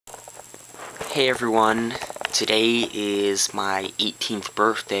Hey everyone, today is my 18th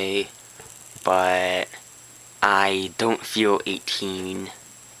birthday, but I don't feel 18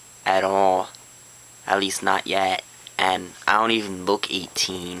 at all, at least not yet, and I don't even look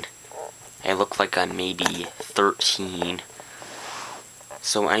 18. I look like I'm maybe 13.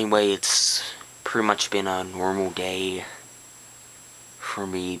 So anyway, it's pretty much been a normal day for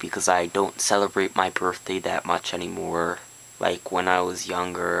me because I don't celebrate my birthday that much anymore, like when I was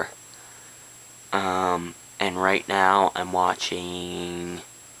younger. And right now I'm watching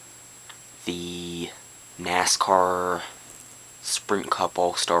the NASCAR Sprint Cup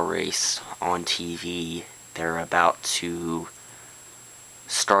All-Star Race on TV. They're about to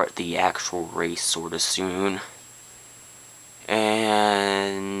start the actual race sort of soon.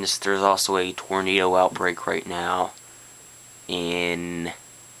 And there's also a tornado outbreak right now in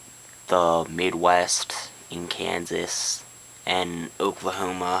the Midwest, in Kansas, and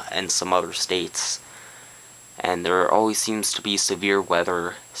Oklahoma, and some other states. And there always seems to be severe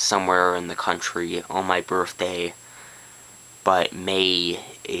weather somewhere in the country on my birthday, but May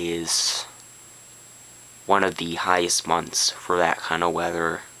is one of the highest months for that kind of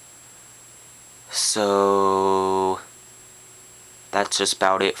weather. So that's just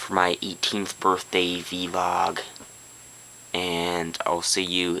about it for my 18th birthday vlog, and I'll see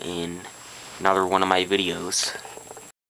you in another one of my videos.